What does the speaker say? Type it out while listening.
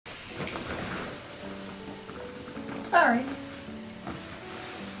Sorry.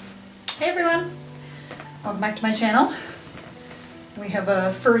 Hey everyone, welcome back to my channel. We have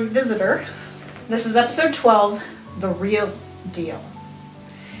a furry visitor. This is episode 12, The Real Deal.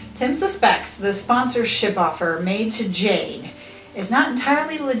 Tim suspects the sponsorship offer made to Jade is not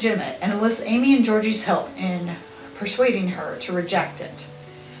entirely legitimate and enlists Amy and Georgie's help in persuading her to reject it.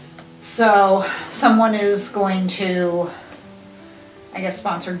 So someone is going to, I guess,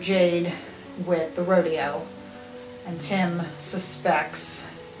 sponsor Jade with the rodeo, and Tim suspects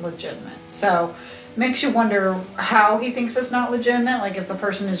legitimate. So makes you wonder how he thinks it's not legitimate, like if the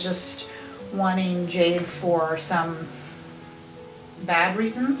person is just wanting Jade for some bad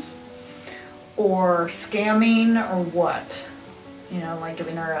reasons or scamming or what, you know, like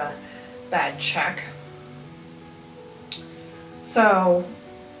giving her a bad check. So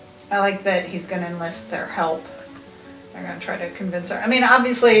I like that he's going to enlist their help. They're going to try to convince her. I mean,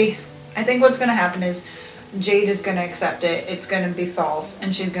 obviously, I think what's going to happen is Jade is going to accept it, it's going to be false,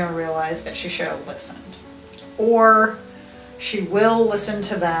 and she's going to realize that she should have listened. Or she will listen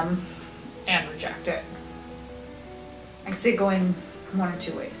to them and reject it. I can see it going one or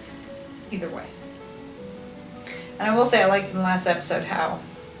two ways. Either way. And I will say I liked in the last episode how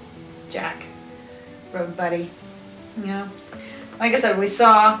Jack rode Buddy. You know? Like I said, we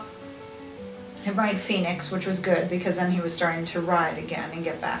saw him ride Phoenix, which was good because then he was starting to ride again and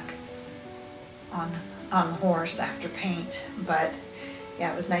get back on the horse after paint. But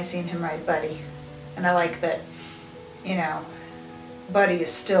yeah, it was nice seeing him ride Buddy. And I like that, you know, Buddy is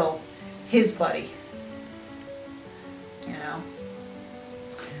still his buddy. You know.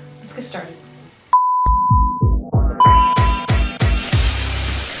 Let's get started.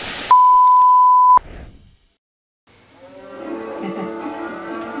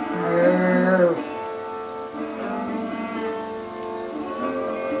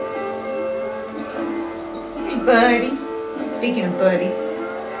 Buddy. Speaking of Buddy.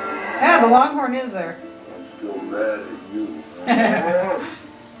 Ah, the longhorn is there. I'm still mad at you.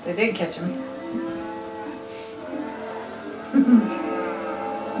 They did catch him.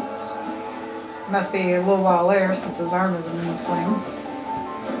 Must be a little while there since his arm isn't in the sling.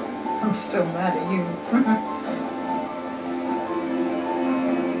 I'm still mad at you.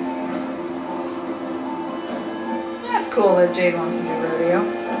 That's cool that Jade wants to do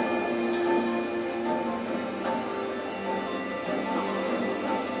rodeo.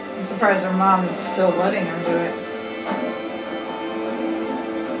 I'm surprised her mom is still letting her do it.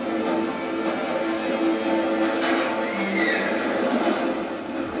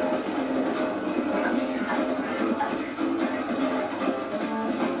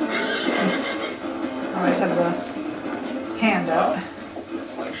 Always have the hand up.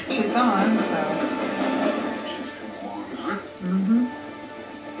 She's on, so. Mm-hmm.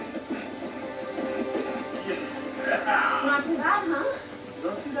 Not too bad, huh? You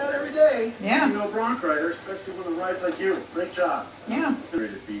don't see that every day. Yeah. You know, bronc rider, especially when the ride's like you. Great job. Yeah.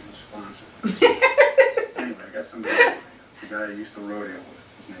 Ready to beef a sponsor. Anyway, I got some guy. It's a guy I used to rodeo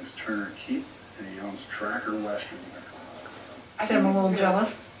with. His name's Turner Keith, and he owns Tracker Western. So I'm a little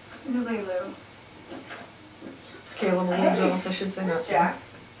jealous. Really, Lou. Caleb, a little jealous, I should say. Where's Jack?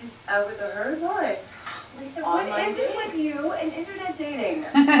 He's out with the herd? Why? Lisa, what is it with you and internet dating?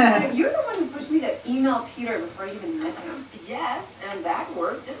 You're the one who pushed me to email Peter before I even met him. Yes, and that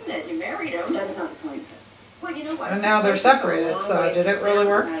worked, didn't it? You married him. That is not the point. Well, you know what? And now they're separated, so did it really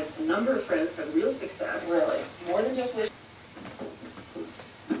work? I had a number of friends had real success. Really? More than just with...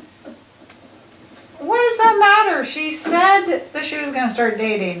 Oops. What does that matter? She said that she was going to start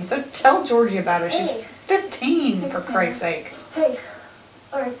dating, so tell Georgie about it. She's Hey. 15, for Christ's sake. Hey,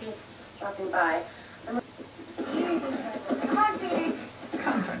 sorry for just dropping by.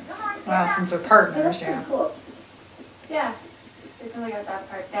 Conference. Wow, since they're partners, Pretty yeah. cool. Yeah, they really got that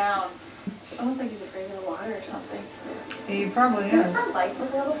part down. It's almost like he's afraid of the water or something. He probably There's is. some lights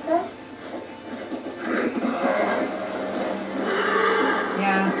with little stuff.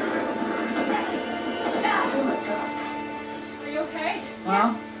 Yeah. Oh my god. Are you okay?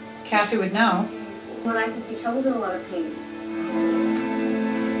 Well, Cassie would know. When I can see Trouble's in a lot of pain.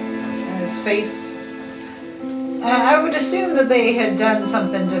 And his face... I would assume that they had done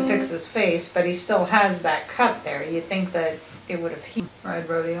something to fix his face, but he still has that cut there. You'd think that it would have healed. Ride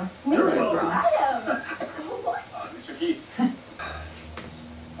rodeo. Very well. Bronx. Mr. Keith.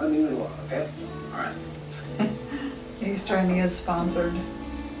 Let me know, okay? All right. He's trying to get sponsored.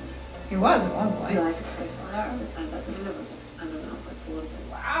 He was at one Do you point. like this flower? That's kind of a... I don't know. That's a little bit...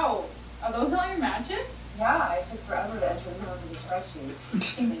 Wow. Are those all your matches? Yeah, I took forever to enter them onto the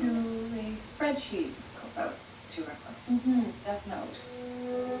spreadsheet. Into a spreadsheet. So, too reckless. Mm-hmm. Death Note.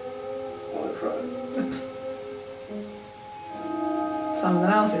 Want to try it? something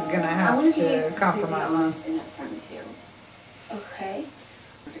else he's gonna I have want to be to completely compromise on. honest and upfront with you. Okay.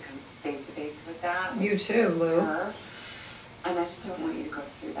 To come face to face with that. You too, Lou. Her. And I just don't want you to go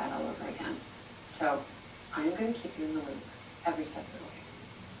through that all over again. So I am going to keep you in the loop every step of the way.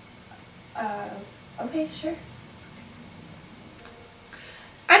 Okay, sure.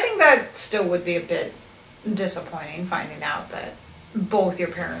 I think that still would be a bit disappointing, finding out that both your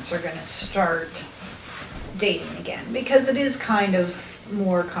parents are gonna start dating again, because it is kind of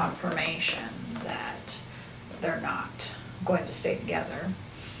more confirmation that they're not going to stay together.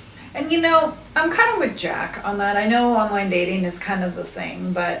 And you know, I'm kind of with Jack on that. I know online dating is kind of the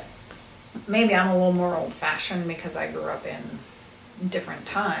thing, but maybe I'm a little more old-fashioned because I grew up in a different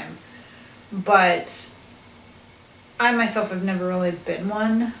time. But I myself have never really been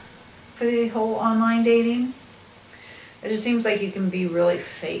one for the whole online dating. It just seems like you can be really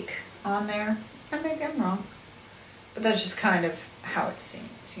fake on there. And maybe I'm wrong. But that's just kind of how it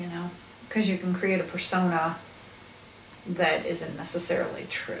seems, you know? Because you can create a persona that isn't necessarily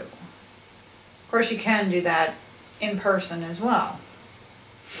true. Of course, you can do that in person as well.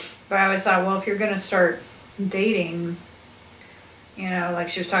 But I always thought, well, if you're going to start dating, you know, like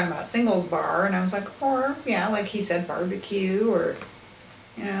she was talking about singles bar, and I was like, or, yeah, like he said, barbecue, or,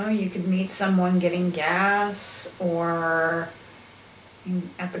 you know, you could meet someone getting gas, or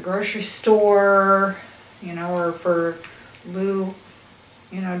at the grocery store, you know, or for Lou,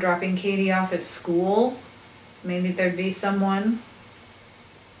 you know, dropping Katie off at school. Maybe there'd be someone,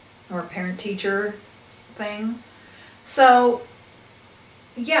 or a parent-teacher thing. So,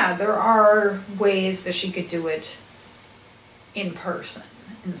 yeah, there are ways that she could do it in person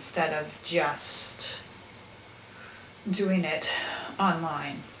instead of just doing it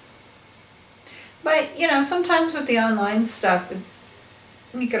online. But, you know, sometimes with the online stuff,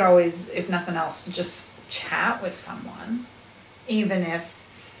 you could always, if nothing else, just chat with someone. Even if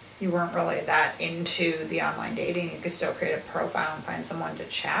you weren't really that into the online dating, you could still create a profile and find someone to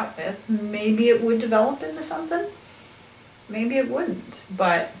chat with. Maybe it would develop into something. Maybe it wouldn't.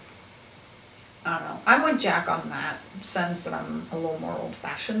 But I don't know. I'm with Jack on that sense that I'm a little more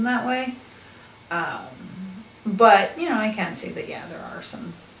old-fashioned that way. But, you know, I can see that, yeah, there are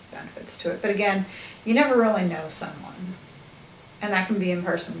some benefits to it. But again, you never really know someone. And that can be in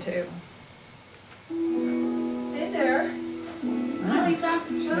person, too. Hey there. Hi, Lisa.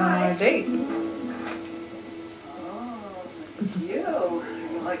 She's on a date. Oh, you.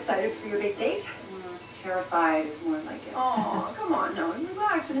 Are you all excited for your big date? Terrified is more like it. Oh, come on now, and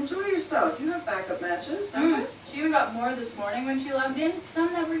relax and enjoy yourself. You have backup matches, don't you? She even got more this morning when she logged in.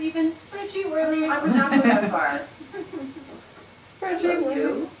 Some that were even spreadsheet worthy. I would not go that far. Spreadsheet Hello, you.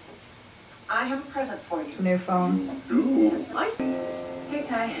 you. I have a present for you. New phone. Ooh. It's nice. Hey,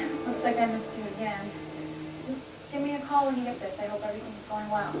 Ty. Looks like I missed you again. Just give me a call when you get this. I hope everything's going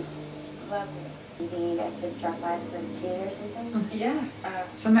well. Love you. Maybe I could drop by for tea or something? Yeah.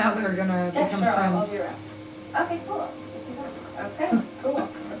 So now they're gonna Yeah, become sure. I'll friends. be around. Okay, cool. Okay, cool.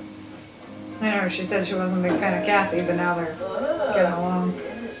 I know, she said she wasn't a big fan of Cassie, but now they're getting along.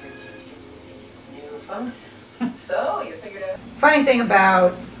 It's new phone. So, you figured out. Funny thing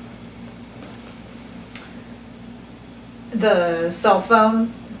about the cell phone,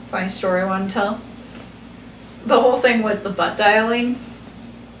 funny story I want to tell. The whole thing with the butt dialing.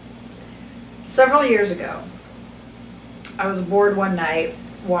 Several years ago, I was bored one night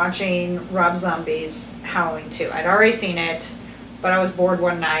watching Rob Zombie's Halloween 2. I'd already seen it, but I was bored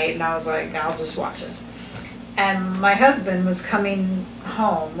one night and I was like, I'll just watch this. And my husband was coming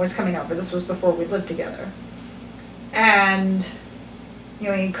over. This was before we lived together. And, you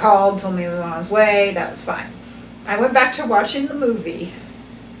know, he called, told me he was on his way. That was fine. I went back to watching the movie.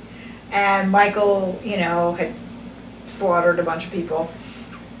 And Michael, you know, had slaughtered a bunch of people.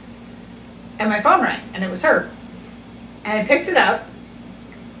 And my phone rang, and it was her. And I picked it up,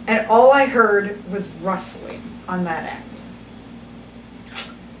 and all I heard was rustling on that end.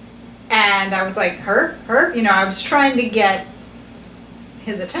 And I was like, her? You know, I was trying to get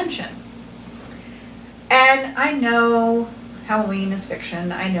his attention. And I know Halloween is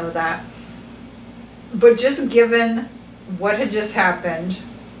fiction, I know that. But just given what had just happened,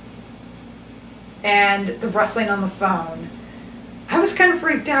 and the rustling on the phone, I was kind of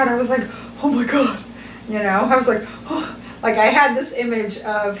freaked out. I was like, oh my God, you know, I was like, oh. Like I had this image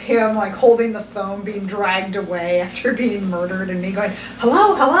of him like holding the phone being dragged away after being murdered and me going,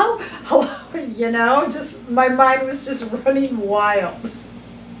 hello, hello, hello, you know, just my mind was just running wild.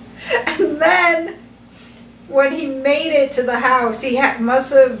 And then when he made it to the house, he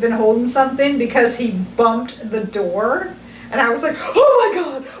must have been holding something because he bumped the door. And I was like, oh my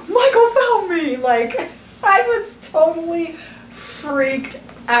God, Michael found me. Like, I I was totally freaked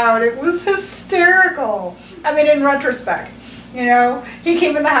out. It was hysterical. I mean, in retrospect, you know, he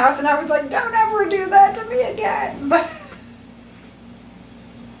came in the house and I was like, don't ever do that to me again. But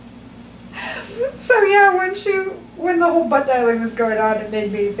so yeah, when the whole butt dialing was going on, it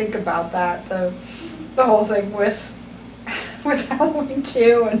made me think about that, the whole thing with Halloween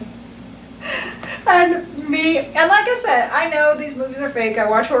 2 and me. And like I said, I know these movies are fake. I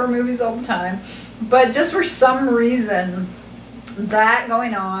watch horror movies all the time. But just for some reason, that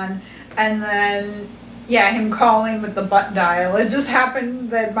going on, and then, yeah, him calling with the butt dial, it just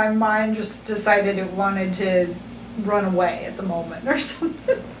happened that my mind just decided it wanted to run away at the moment or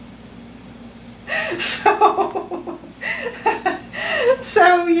something.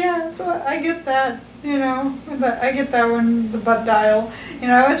 So yeah, so I get that, you know, I get that one, the butt dial, you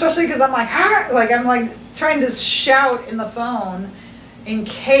know, especially because I'm like, I'm like trying to shout in the phone in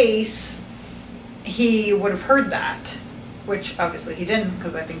case he would have heard that, which obviously he didn't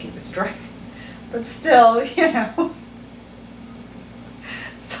because I think he was driving, but still, you know.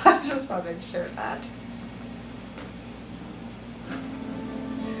 So I just thought I'd share that.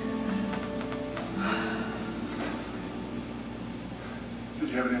 Did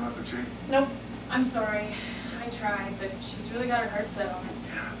you have any luck with Jake? Nope. I'm sorry. I tried, but she's really got her heart set on it.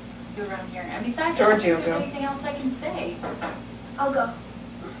 You around here. And besides, I don't Georgie think will there's go. anything else I can say. I'll go.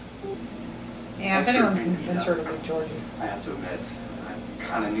 Yeah, if Thanks for anyone bringing can me convince up. her to be Georgie. I have to admit, I'm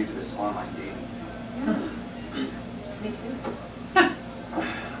kind of new to this online dating thing. Me too.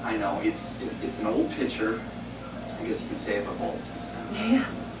 I know, it's an old picture. I guess you could say I've evolved since then. Yeah,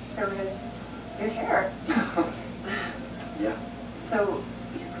 so has your hair. Yeah. So,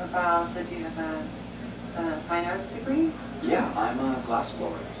 your profile says you have a fine arts degree? Yeah, I'm a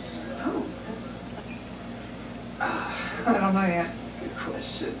glassblower. Oh, that's... I don't know yet. Good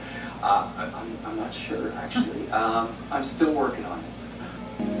question. I'm not sure, actually. I'm still working on it.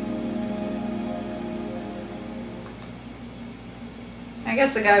 I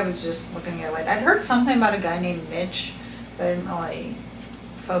guess the guy was just looking at it. I'd heard something about a guy named Mitch, but I didn't really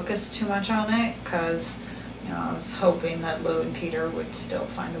focus too much on it because, you know, I was hoping that Lou and Peter would still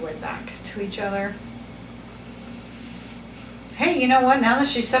find a way back to each other. Hey, you know what? Now that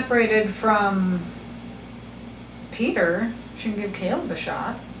she's separated from Peter, she can give Caleb a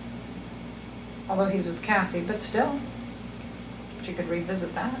shot. Although he's with Cassie, but still, she could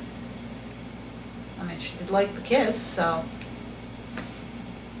revisit that. I mean, she did like the kiss, so.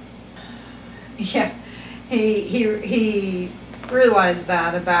 Yeah, he realized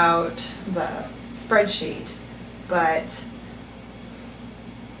that about the spreadsheet, but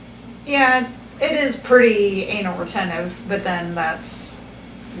yeah, it is pretty anal retentive, but then that's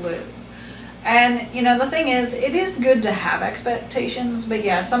Lou. And, you know, the thing is, it is good to have expectations, but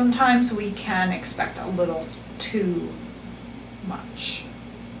yeah, sometimes we can expect a little too much.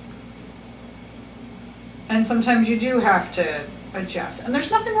 And sometimes you do have to adjust, and there's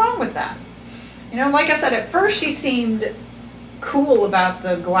nothing wrong with that. You know, like I said, at first she seemed cool about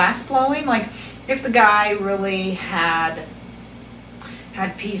the glass blowing. Like, if the guy really had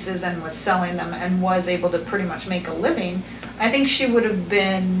pieces and was selling them and was able to pretty much make a living, I think she would have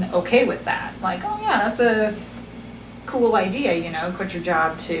been okay with that. Like, oh yeah, that's a cool idea, you know, quit your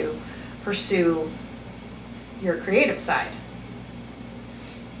job to pursue your creative side.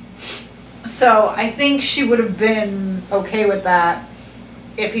 So I think she would have been okay with that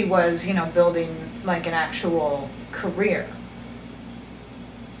if he was, you know, building like an actual career.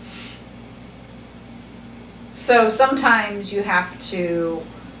 So sometimes you have to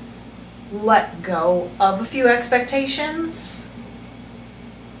let go of a few expectations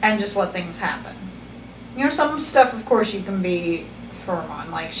and just let things happen. You know, some stuff, of course, you can be firm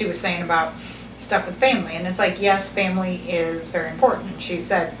on, like she was saying about stuff with family, and it's like, yes, family is very important, and she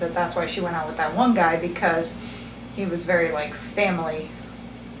said that that's why she went out with that one guy, because he was very, like, family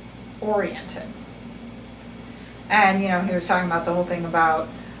oriented. And, you know, he was talking about the whole thing about,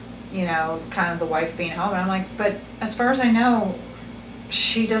 you know, kind of the wife being home, and I'm like, but as far as I know,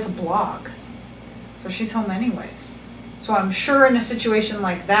 she does a blog, so she's home anyways. So I'm sure in a situation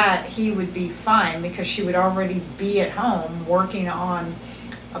like that, he would be fine, because she would already be at home working on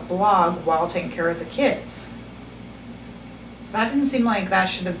a blog while taking care of the kids. So that didn't seem like that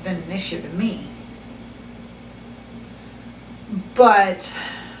should have been an issue to me. But,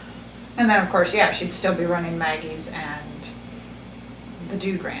 and then of course, yeah, she'd still be running Maggie's and the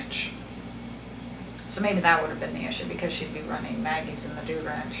Dude Ranch. So maybe that would have been the issue, because she'd be running Maggie's and the Dude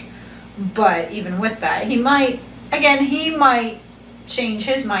Ranch. But even with that, he might, again, he might change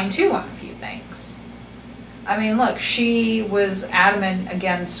his mind too on a few things. I mean, look, she was adamant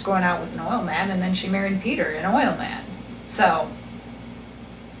against going out with an oil man, and then she married Peter, an oil man. So,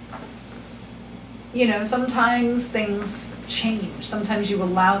 you know, sometimes things change. Sometimes you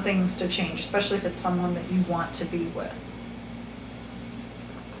allow things to change, especially if it's someone that you want to be with.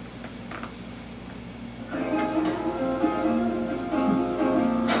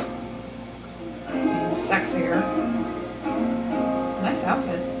 Sexier. Nice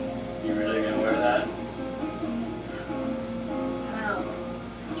outfit. You really gonna wear that? Well,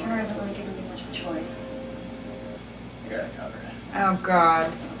 Turner hasn't really given me much of a choice. You got it covered. Oh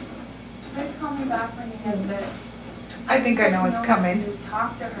God. Please call me back when you get this. I think I know what's coming. You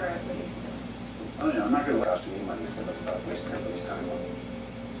talk to her at least. Oh yeah, I'm not gonna let Costing me money, so let's stop wasting everybody's time.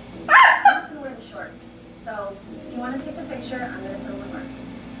 I'm not gonna wear the shorts. So if you want to take the picture, I'm gonna send the horse.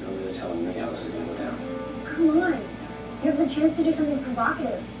 You're really telling me how this is gonna go down. Come on. You have the chance to do something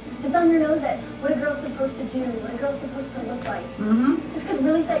provocative. To thumb your nose at what a girl's supposed to do, what a girl's supposed to look like. Mm-hmm. This could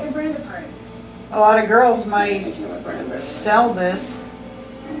really set your brand apart. A lot of girls I might think you know my brand better. sell this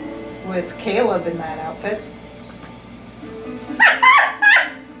with Caleb in that outfit.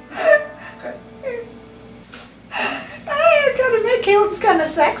 Okay. I gotta admit, Caleb's kind of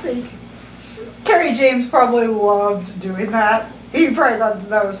sexy. Kerry James probably loved doing that. He probably thought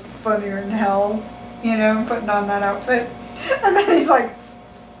that was funnier than hell, you know, putting on that outfit. And then he's like,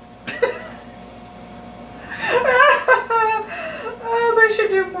 oh, they should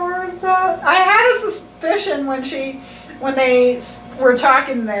do more of that. I had a suspicion when they were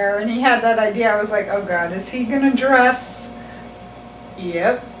talking there and he had that idea. I was like, oh God, is he gonna dress?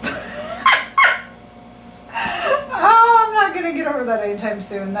 Yep. Oh, I'm not gonna get over that anytime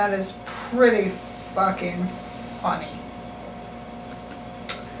soon. That is pretty fucking funny.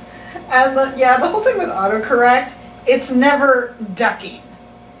 And the whole thing with autocorrect, it's never ducking.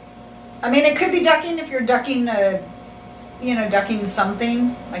 I mean, it could be ducking if you're ducking ducking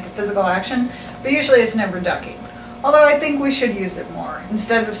something, like a physical action, but usually it's never ducking. Although I think we should use it more.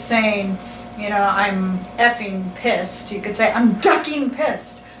 Instead of saying, I'm effing pissed, you could say, I'm ducking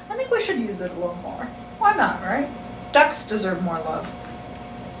pissed. I think we should use it a little more. Why not, right? Ducks deserve more love.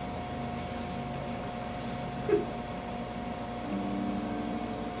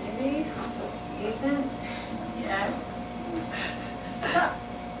 Maybe? Decent? Yes. What's up?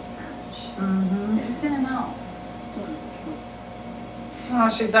 Mm-hmm. You're just gonna know. Well,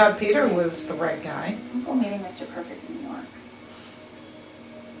 she thought Peter was the right guy. I'm going meeting Mr. Perfect in New York.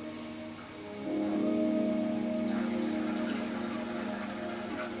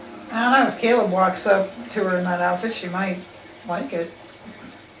 I don't know, if Caleb walks up to her in that outfit, she might like it.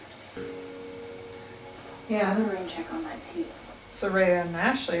 Have a Yeah. rain check on that tea. Soraya and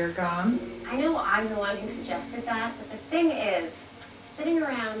Ashley are gone. I know I'm the one who suggested that, but the thing is, sitting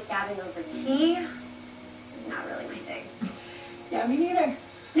around gabbing over tea, not really my thing. Yeah, me neither.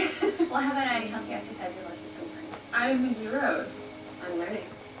 Well, how about I help you exercise your horses sometime? I'm a hero. I'm learning.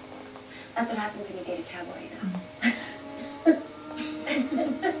 That's what happens when you date a cowboy,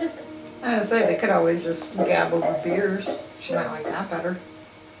 I was gonna say, they could always just gab over beers. She might like that better.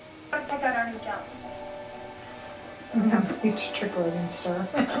 Check out our new job. Yeah, each trickling star.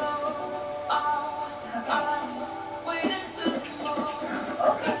 Okay,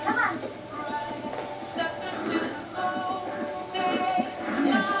 come on.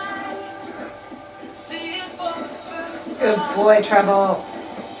 Good boy, Treble.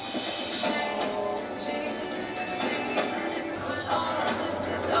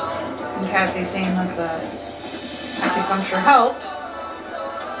 And Cassie saying that the acupuncture helped.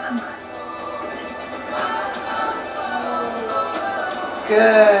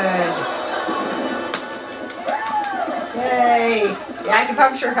 Good. Yay. The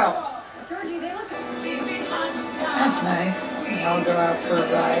acupuncture helped. That's nice. I'll go out for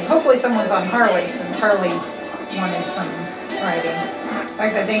a ride. Hopefully someone's on Harley since Harley wanted some riding. In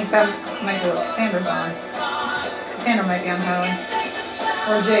fact, I think that might be what Cassandra's on. Cassandra might be on Harley.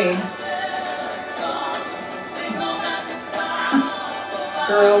 Or Jade.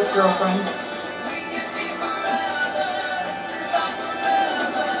 Girlfriends.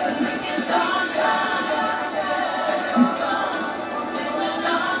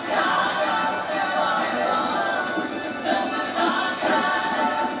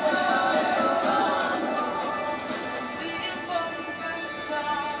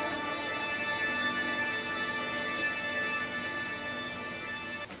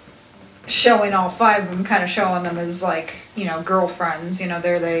 Showing all five of them, kind of showing them as like, girlfriends.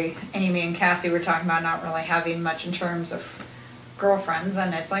 Amy and Cassie were talking about not really having much in terms of girlfriends,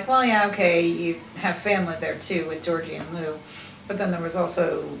 and it's like, well, yeah, okay, you have family there too with Georgie and Lou, But then there was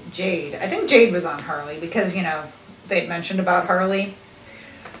also Jade. I think Jade was on Harley because, you know, they'd mentioned about Harley.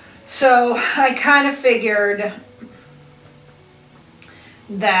 So I kind of figured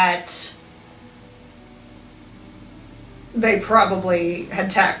that they probably had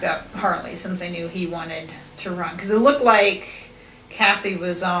tacked up Harley since they knew he wanted to run. Because it looked like Cassie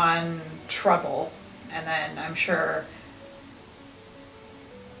was on Trouble, and then I'm sure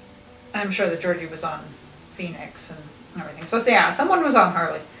that Georgie was on Phoenix and everything. So yeah, someone was on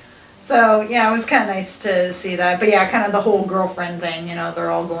Harley. So yeah, it was kind of nice to see that. But yeah, kind of the whole girlfriend thing, you know, they're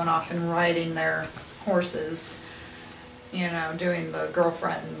all going off and riding their horses, you know, doing the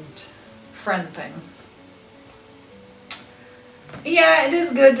girlfriend-friend thing. Yeah, it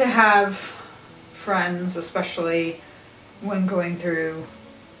is good to have friends, especially when going through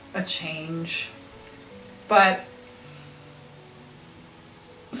a change. But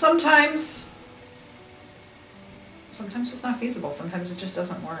sometimes it's not feasible. Sometimes it just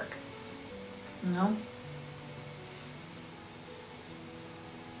doesn't work. You know?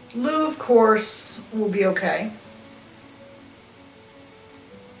 Lou, of course, will be okay.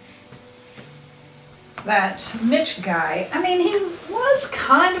 That Mitch guy, I mean, he was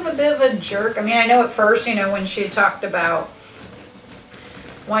kind of a bit of a jerk. I mean, I know at first, you know, when she talked about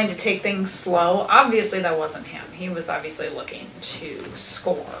wanting to take things slow, obviously that wasn't him. He was obviously looking to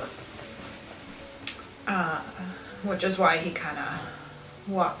score. Which is why he kind of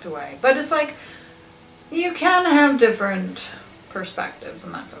walked away. But it's like, you can have different perspectives,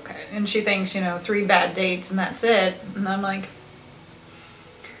 and that's okay. And she thinks, you know, 3 bad dates and that's it. And I'm like,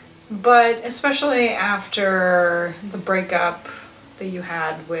 but especially after the breakup that you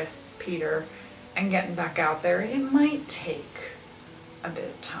had with Peter and getting back out there, it might take a bit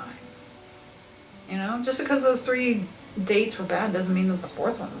of time. You know, just because those 3 dates were bad doesn't mean that the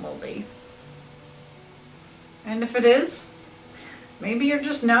 4th one will be. And if it is, maybe you're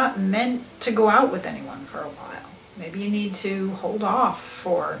just not meant to go out with anyone for a while. Maybe you need to hold off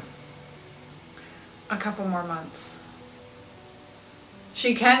for a couple more months.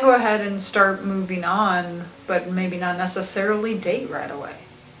 She can go ahead and start moving on, but maybe not necessarily date right away.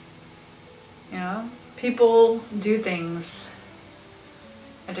 You know, people do things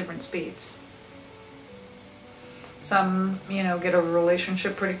at different speeds. Some, you know, get a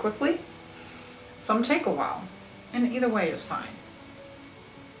relationship pretty quickly. Some take a while, and either way is fine.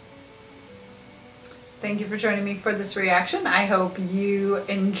 Thank you for joining me for this reaction. I hope you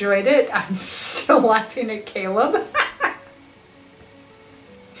enjoyed it. I'm still laughing at Caleb.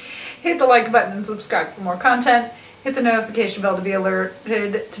 Hit the like button and subscribe for more content. Hit the notification bell to be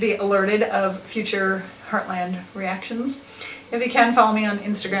alerted of future Heartland reactions. If you can, follow me on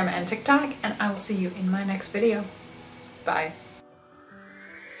Instagram and TikTok, and I will see you in my next video. Bye.